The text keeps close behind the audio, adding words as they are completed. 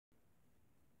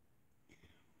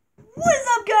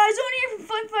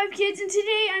Fun 5 Kids, and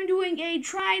today I'm doing a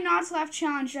try not to laugh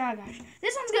challenge. Oh gosh,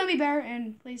 this one's gonna be better,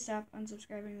 and please stop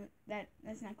unsubscribing.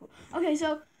 That's not cool. Okay,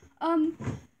 so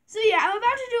yeah, I'm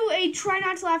about to do a try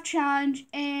not to laugh challenge,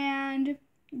 and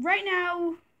right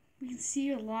now we can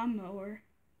see a lawnmower.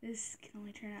 This can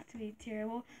only turn out to be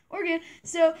terrible or good.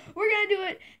 So we're gonna do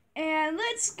it, and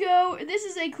let's go. This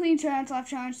is a clean try not to laugh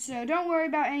challenge, so don't worry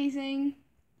about anything.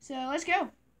 So let's go.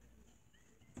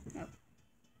 Oh.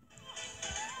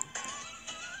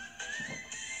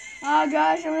 Oh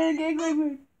gosh, I'm in a giggly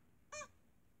mood.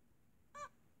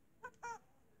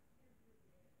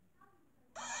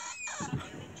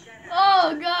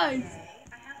 Oh guys,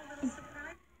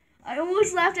 I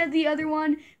almost laughed at the other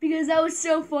one because that was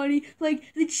so funny. Like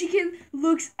the chicken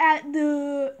looks at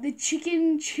the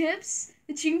chicken chips,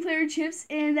 the chicken flavored chips,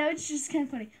 and that was just kind of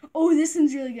funny. Oh, this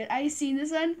one's really good. I seen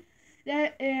this one,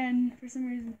 and for some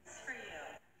reason.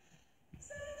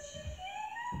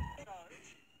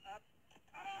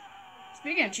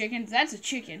 Speaking of chickens, that's a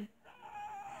chicken.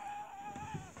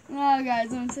 Oh,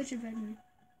 guys, I'm in such a bad mood.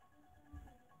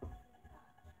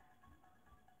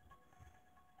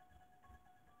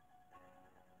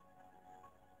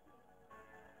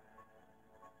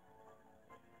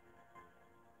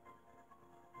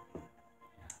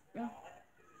 Oh.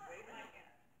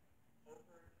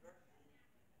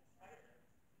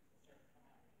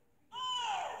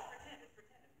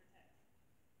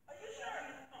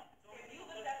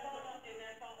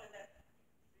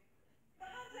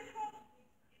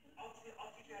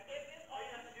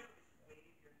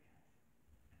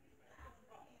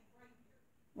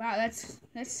 Wow,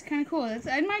 that's kind of cool.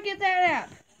 I might get that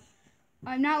app.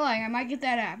 I'm not lying. I might get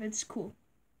that app. It's cool.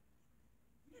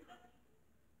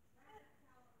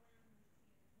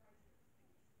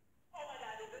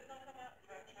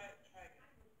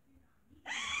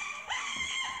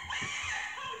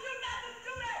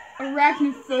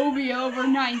 Arachnophobia over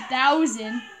 9,000.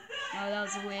 Oh, that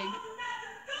was a wig.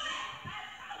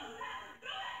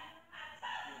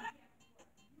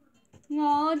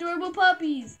 Aw, adorable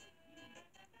puppies.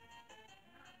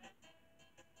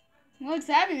 He looks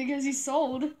happy because he's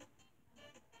sold.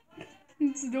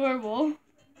 It's adorable.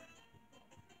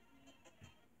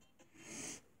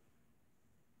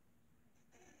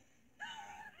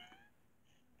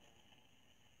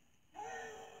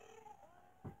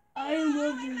 I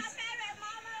love this.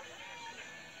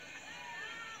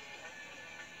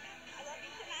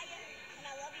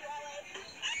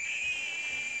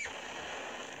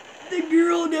 The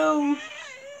girl, no.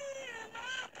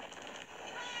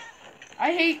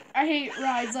 I hate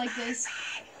rides like this.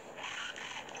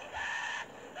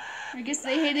 I guess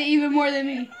they hate it even more than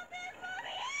me.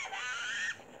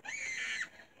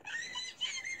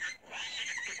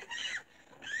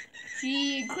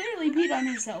 She clearly peed on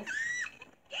herself.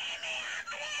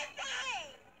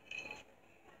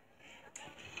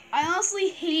 I honestly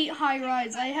hate high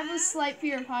rides. I have a slight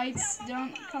fear of heights.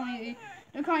 Don't call me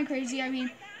crazy. I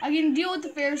mean, I can deal with the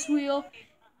Ferris wheel.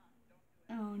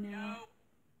 Oh no.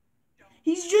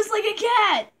 He's just like a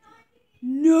cat.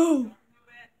 No.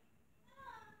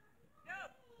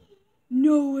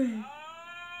 No way.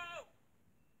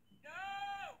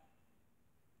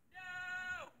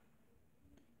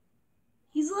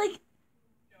 He's like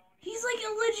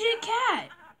a legit cat.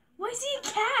 Why is he a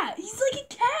cat? He's like a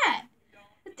cat.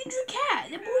 That thing's a cat.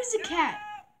 That boy's a cat.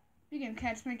 Speaking of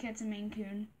cats, my cat's a Maine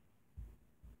Coon.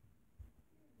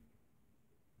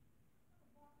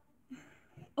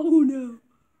 Oh no.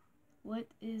 What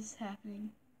is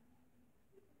happening?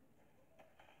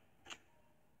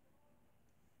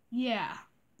 Yeah,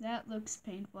 that looks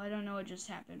painful. I don't know what just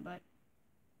happened, but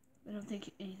I don't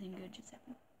think anything good just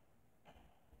happened.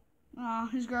 Aw,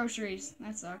 his groceries.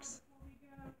 That sucks.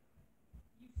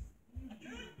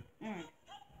 Alright.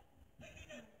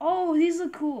 Oh, these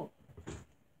look cool.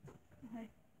 Okay.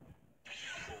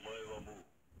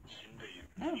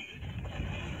 Oh.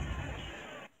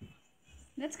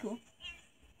 That's cool.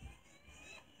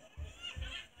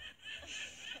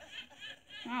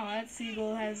 Oh, that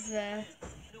seagull has,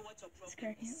 it's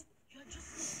cracking up.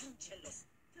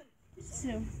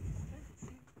 So.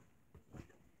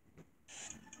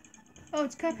 Oh,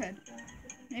 it's Cuphead.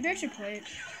 Maybe I should play it.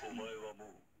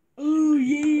 Ooh,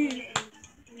 yeah.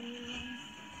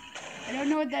 I don't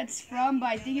know what that's from, but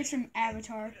I think it's from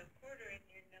Avatar.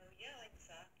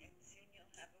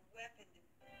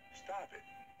 Stop it.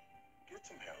 Get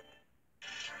some help.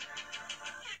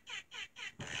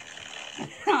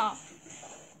 Oh.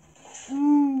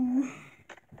 Ooh.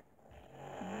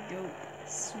 Dope.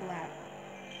 Slap.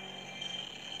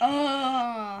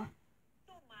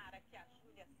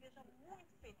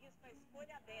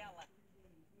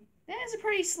 That is a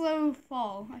pretty slow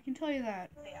fall, I can tell you that.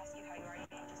 They ask you how you are, you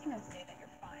just have to say that you're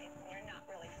fine. When you're not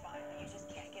really fine. You just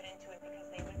can't get into it because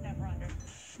they would never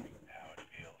understand. How it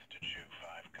feels to chew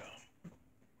 5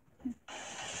 gum.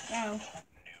 Oh.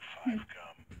 New 5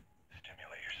 gum.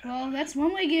 Stimulate yourself. Well, that's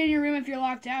one way to get in your room if you're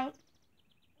locked out.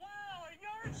 Wow, a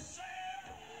yard sale!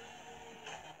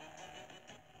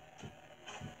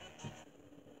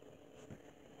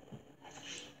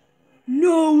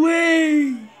 No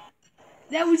way!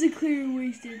 That was a clear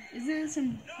wasted. Is there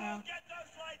some... Oh. Get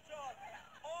those lights on!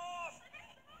 Off!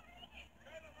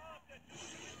 Turn them off!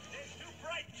 They're too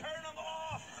bright! Turn them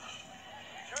off!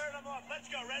 Turn them off! Let's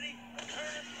go. Ready?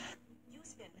 Turn them... You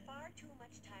spend far too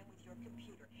much time with your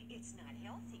computer. It's not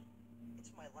healthy.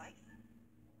 It's my life.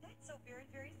 That's so very,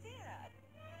 very sad.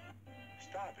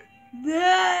 Stop it.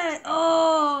 That...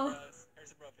 Oh! Here's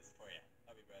some brofist for you.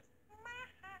 Love you, bros.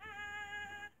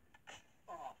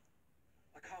 Oh,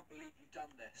 I can't believe you've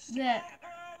done this. That...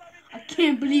 I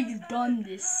can't believe you've done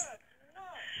this. No!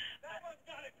 That one's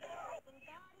gotta go!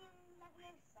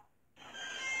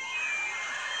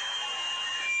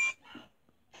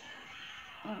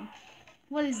 Oh.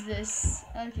 What is this?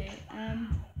 Okay,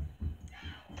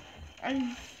 I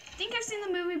think I've seen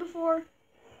the movie before.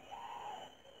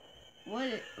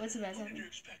 What's about to What did you happen?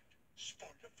 expect?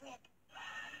 Sport to flop.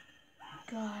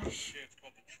 Gosh. Okay, it's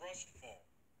called the trust fall.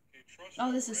 Okay, trust Oh,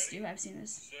 fall. this is Ready? Stu. I've seen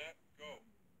this. Set, go.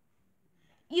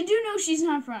 You do know she's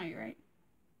not in front of you, right?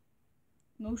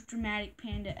 Most dramatic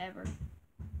panda ever.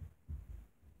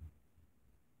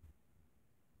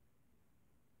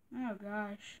 Oh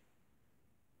gosh.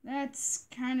 That's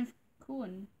kind of cool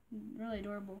and really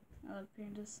adorable. I love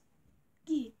pandas.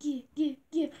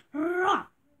 Rah!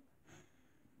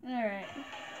 Alright.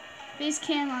 Base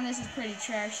cam on this is pretty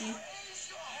trashy.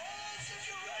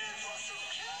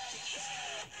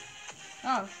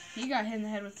 Oh, he got hit in the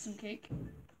head with some cake.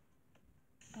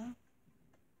 Oh.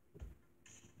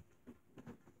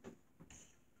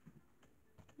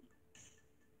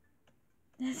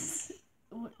 That's...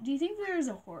 Do you think there's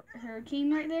a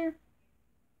hurricane right there?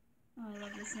 Oh, I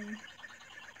love this thing.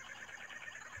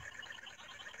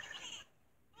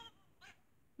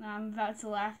 Now I'm about to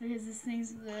laugh because this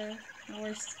thing's the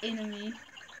worst enemy.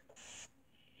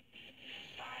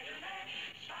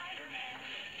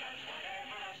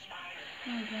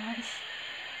 Oh gosh.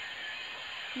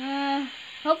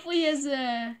 Hopefully he has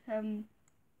a, I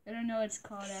don't know what it's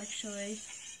called actually.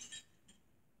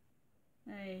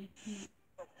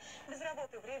 Без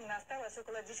работы временно осталось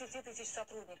около 10 тысяч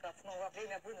сотрудников, но во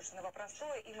время вынужденного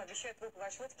простоя им обещают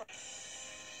выплачивать...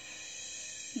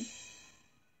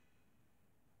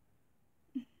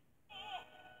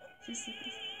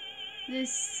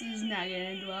 This is not gonna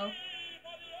end well.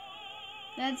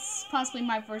 That's possibly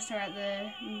my first time at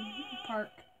the park.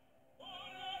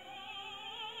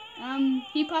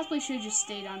 He possibly should have just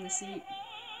stayed on the seat.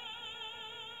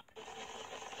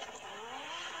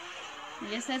 I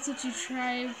guess that's what you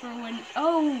try for when...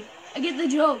 Oh! I get the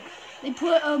joke! They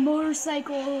put a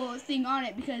motorcycle thing on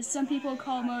it because some people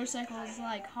call motorcycles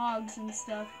like hogs and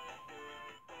stuff.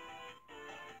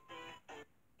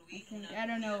 I think. I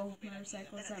don't know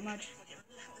motorcycles that much.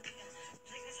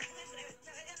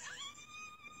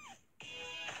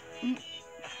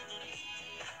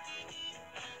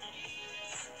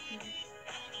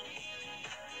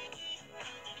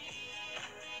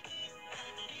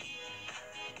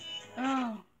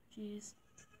 Oh, jeez.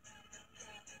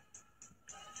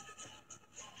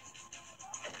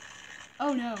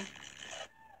 Oh no.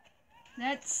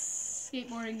 That's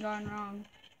skateboarding gone wrong.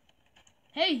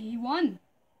 Hey, he won!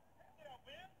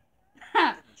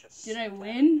 Ha! Did I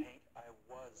win? I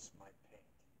was my paint.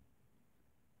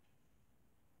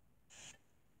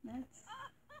 That's...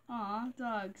 Aw,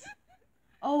 dogs.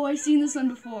 Oh, I've seen this one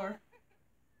before.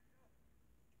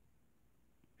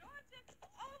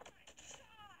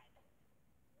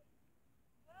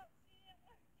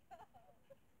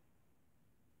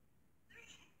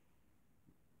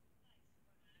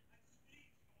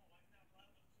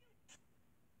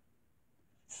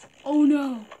 Oh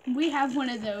no, we have one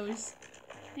of those.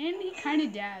 And he kind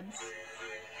of dabs.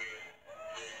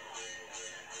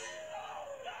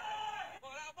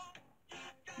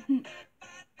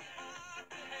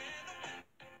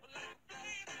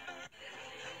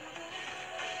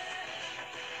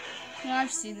 No,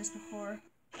 I've seen this before.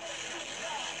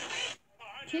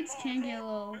 Kids can get a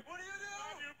little...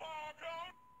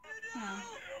 Oh.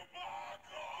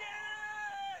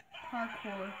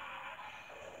 Parkour.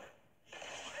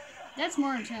 That's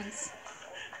more intense.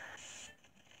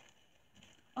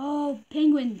 Oh,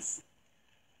 penguins.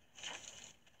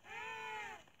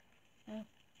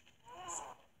 It's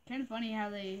kind of funny how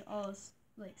they all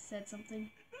like said something.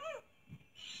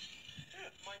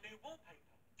 My new wallpaper.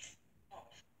 Oh.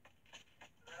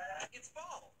 It's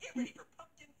fall. Get ready for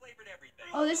pumpkin flavored everything.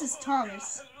 Oh, this is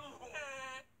Thomas.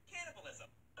 Cannibalism.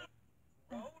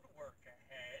 Road work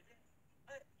ahead.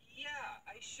 Yeah,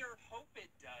 I sure hope it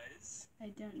does. I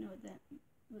don't know what the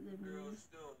means.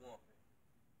 Still want me.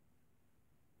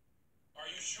 Are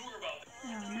you sure about that?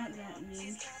 No, not that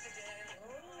mean.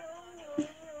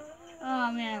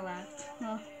 Oh man, I laughed.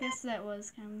 Well, guess that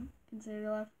was kind of considered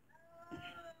a laugh.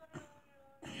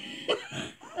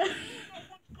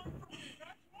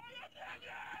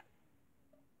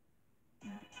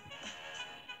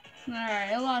 Alright,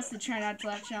 I lost the try not to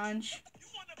laugh challenge.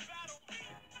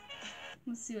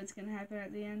 Let's see what's gonna happen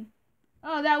at the end.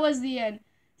 Oh, that was the end.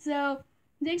 So,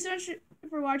 thanks so much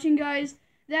for watching, guys.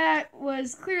 That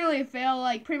was clearly a fail.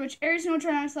 Like, pretty much every single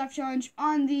try not to laugh challenge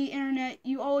on the internet,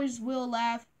 you always will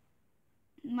laugh.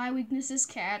 My weakness is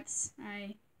cats.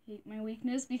 I hate my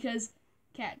weakness because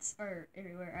cats are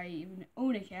everywhere. I even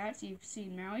own a cat. So you've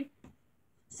seen Maui.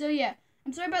 So, yeah.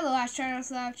 I'm sorry about the last try not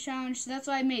to laugh challenge. So that's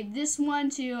why I made this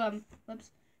one to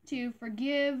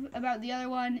forgive about the other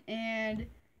one. And,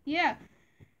 yeah.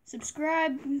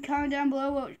 Subscribe and comment down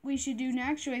below what we should do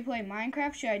next. Should we play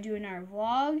Minecraft? Should I do another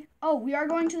vlog? Oh, we are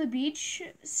going to the beach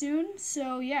soon,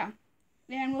 so yeah.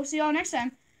 And we'll see y'all next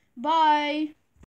time. Bye!